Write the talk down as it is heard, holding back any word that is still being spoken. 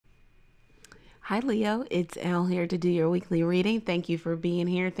Hi, Leo. It's Elle here to do your weekly reading. Thank you for being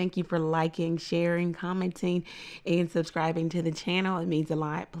here. Thank you for liking, sharing, commenting, and subscribing to the channel. It means a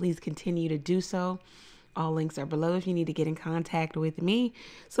lot. Please continue to do so. All links are below if you need to get in contact with me.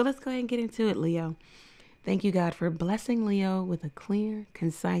 So let's go ahead and get into it, Leo. Thank you, God, for blessing Leo with a clear,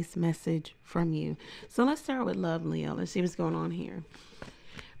 concise message from you. So let's start with love, Leo. Let's see what's going on here.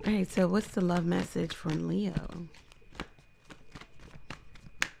 All right, so what's the love message from Leo?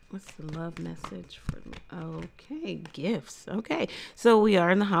 What's the love message for? Okay, gifts. Okay, so we are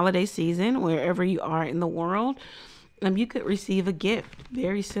in the holiday season. Wherever you are in the world, you could receive a gift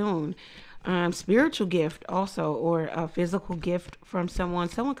very soon. Spiritual gift also, or a physical gift from someone.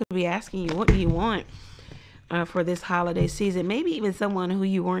 Someone could be asking you, what do you want for this holiday season? Maybe even someone who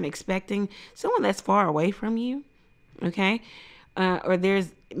you weren't expecting, someone that's far away from you. Okay, or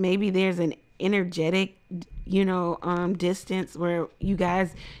there's an energetic distance where you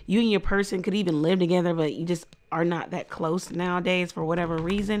and your person could even live together, but you just are not that close nowadays for whatever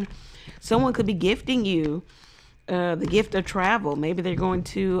reason. Someone could be gifting you the gift of travel. Maybe they're going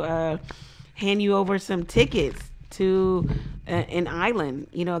to hand you over some tickets to an island.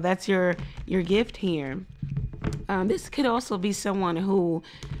 That's your gift here. This could also be someone who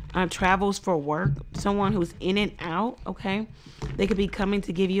travels for work, someone who's in and out. Okay, they could be coming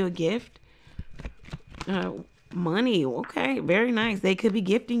to give you a gift. Money. Okay, very nice. They could be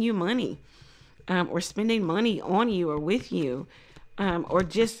gifting you money, or spending money on you or with you, or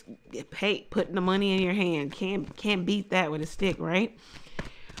just putting the money in your hand. Can't beat that with a stick, right?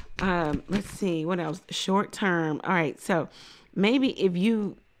 Let's see what else. Short term. All right, so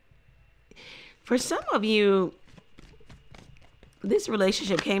maybe for some of you, this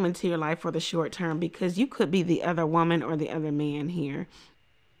relationship came into your life for the short term because you could be the other woman or the other man here.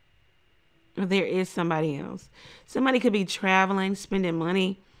 There is somebody else. Somebody could be traveling, spending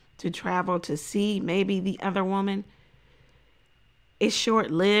money to travel to see maybe the other woman. It's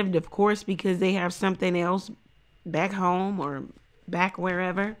short-lived, of course, because they have something else back home or back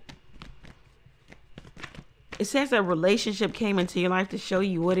wherever. It says a relationship came into your life to show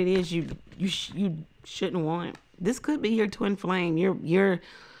you what it is you shouldn't want. This could be your twin flame, your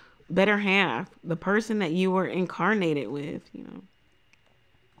better half, the person that you were incarnated with,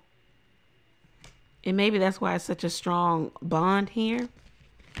 And maybe that's why it's such a strong bond here.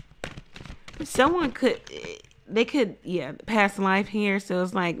 Someone they could, past life here. So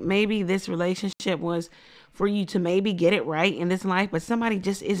it's like maybe this relationship was for you to maybe get it right in this life, but somebody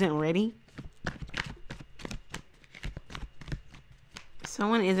just isn't ready.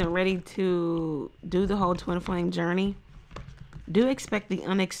 Someone isn't ready to do the whole twin flame journey. Do expect the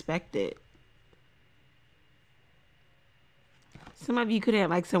unexpected. Some of you could have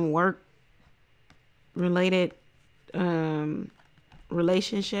like some work related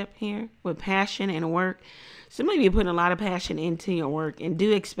relationship here with passion and work. Some of you putting a lot of passion into your work, and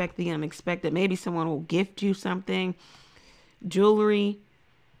do expect the unexpected. Maybe someone will gift you something, jewelry,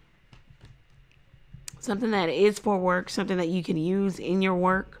 something that is for work, something that you can use in your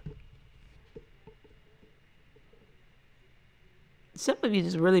work. Some of you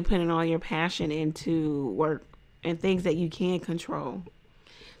just really putting all your passion into work and things that you can't control.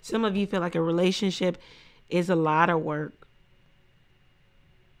 Some of you feel like a relationship is a lot of work.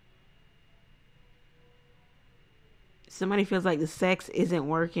 Somebody feels like the sex isn't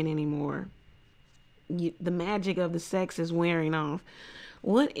working anymore. The magic of the sex is wearing off.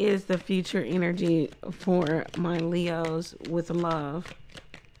 What is the future energy for my Leos with love?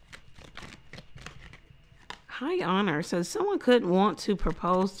 High honor. So someone could want to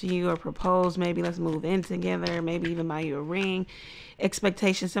propose to you, or propose, maybe let's move in together, maybe even buy you a ring.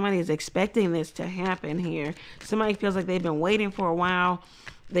 Expectation. Somebody is expecting this to happen here. Somebody feels like they've been waiting for a while.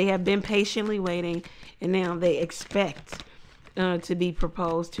 They have been patiently waiting, and now they expect to be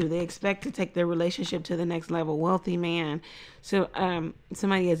proposed to. They expect to take their relationship to the next level. Wealthy man. So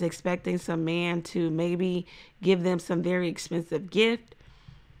somebody is expecting some man to maybe give them some very expensive gift,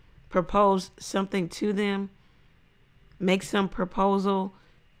 propose something to them, make some proposal.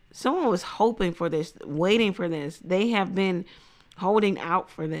 Someone was hoping for this, waiting for this. They have been holding out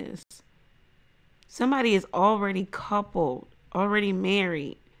for this. Somebody is already coupled, already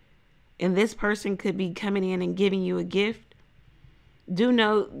married, and this person could be coming in and giving you a gift. Do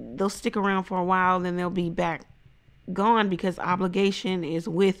know they'll stick around for a while, then they'll be back gone because obligation is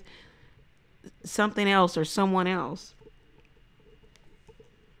with something else or someone else.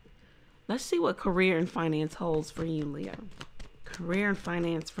 Let's see what career and finance holds for you, Leo. Career and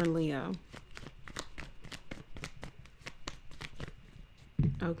finance for Leo.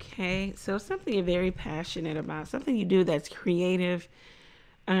 Okay, so something you're very passionate about, something you do that's creative,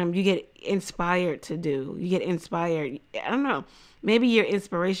 You get inspired to do. You get inspired. I don't know. Maybe your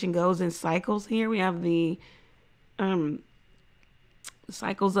inspiration goes in cycles here. We have the um,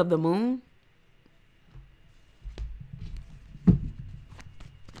 cycles of the moon.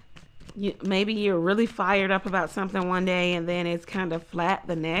 Maybe you're really fired up about something one day and then it's kind of flat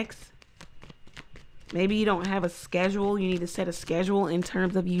the next. Maybe you don't have a schedule. You need to set a schedule in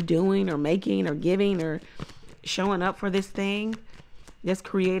terms of you doing or making or giving or showing up for this thing, this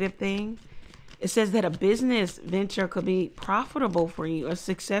creative thing. It says that a business venture could be profitable for you or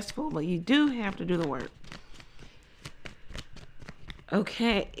successful, but you do have to do the work.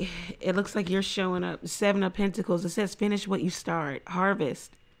 Okay, it looks like you're showing up. Seven of Pentacles. It says finish what you start.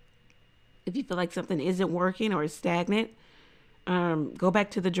 Harvest. If you feel like something isn't working or is stagnant, go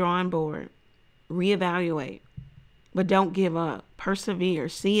back to the drawing board. Reevaluate. But don't give up. Persevere.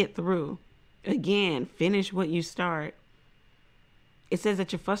 See it through. Again, finish what you start. It says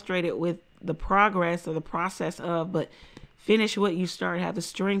that you're frustrated with the progress or the process of, but finish what you start. Have the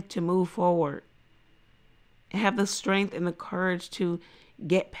strength to move forward. Have the strength and the courage to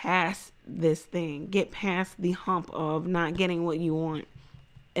get past this thing. Get past the hump of not getting what you want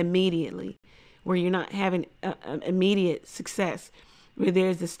immediately, where you're not having immediate success, where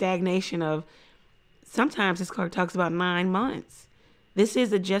there's the stagnation of, sometimes this card talks about 9 months. This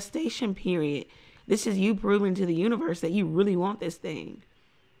is a gestation period. This is you proving to the universe that you really want this thing.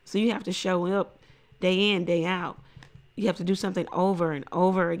 So you have to show up day in, day out. You have to do something over and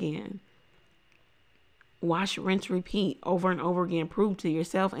over again. Wash, rinse, repeat over and over again. Prove to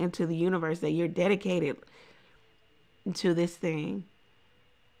yourself and to the universe that you're dedicated to this thing.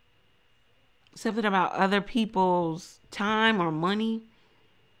 Something about other people's time or money.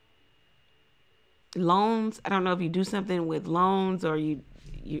 Loans. I don't know if you do something with loans or you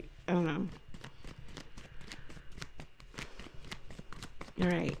I don't know. All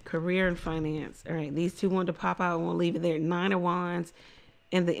right, career and finance. All right, these two wanted to pop out and we'll leave it there. 9 of Wands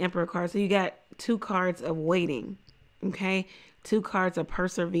and the Emperor card. So you got 2 cards of waiting, okay? 2 cards of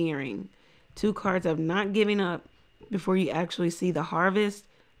persevering. 2 cards of not giving up before you actually see the harvest,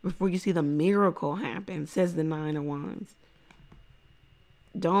 before you see the miracle happen, says the 9 of Wands.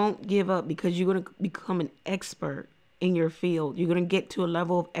 Don't give up, because you're going to become an expert in your field. You're going to get to a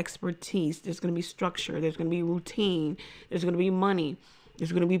level of expertise. There's going to be structure. There's going to be routine. There's going to be money.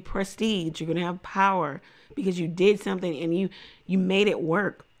 There's going to be prestige. You're going to have power because you did something and you made it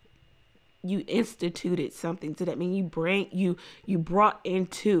work. You instituted something. So that means you brought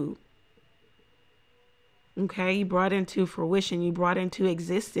into, okay, you brought into fruition. You brought into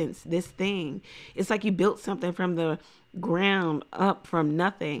existence this thing. It's like you built something from the ground up, from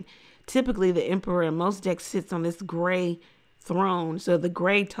nothing. Typically, the Emperor in most decks sits on this gray throne. So the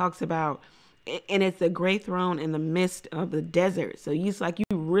gray talks about, and it's a gray throne in the midst of the desert. So it's like you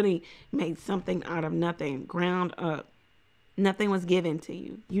really made something out of nothing, ground up. Nothing was given to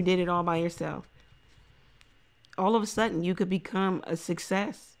you. You did it all by yourself. All of a sudden, you could become a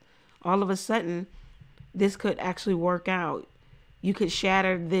success. All of a sudden, this could actually work out. You could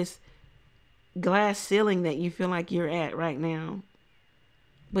shatter this glass ceiling that you feel like you're at right now.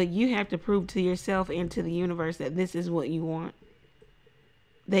 But you have to prove to yourself and to the universe that this is what you want.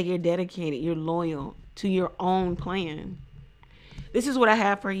 That you're dedicated, you're loyal to your own plan. This is what I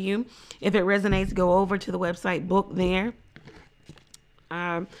have for you. If it resonates, go over to the website, book there.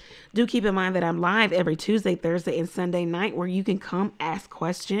 Do keep in mind that I'm live every Tuesday, Thursday, and Sunday night where you can come ask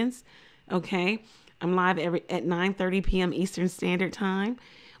questions. Okay. I'm live at 9:30 p.m. Eastern Standard Time.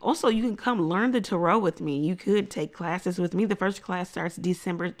 Also, you can come learn the tarot with me. You could take classes with me. The first class starts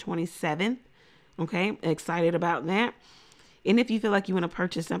December 27th. Okay. Excited about that. And if you feel like you want to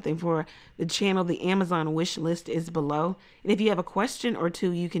purchase something for the channel, the Amazon wish list is below. And if you have a question or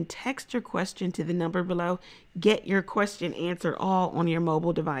two, you can text your question to the number below. Get your question answered all on your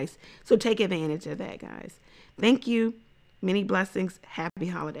mobile device. So take advantage of that, guys. Thank you. Many blessings. Happy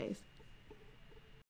holidays.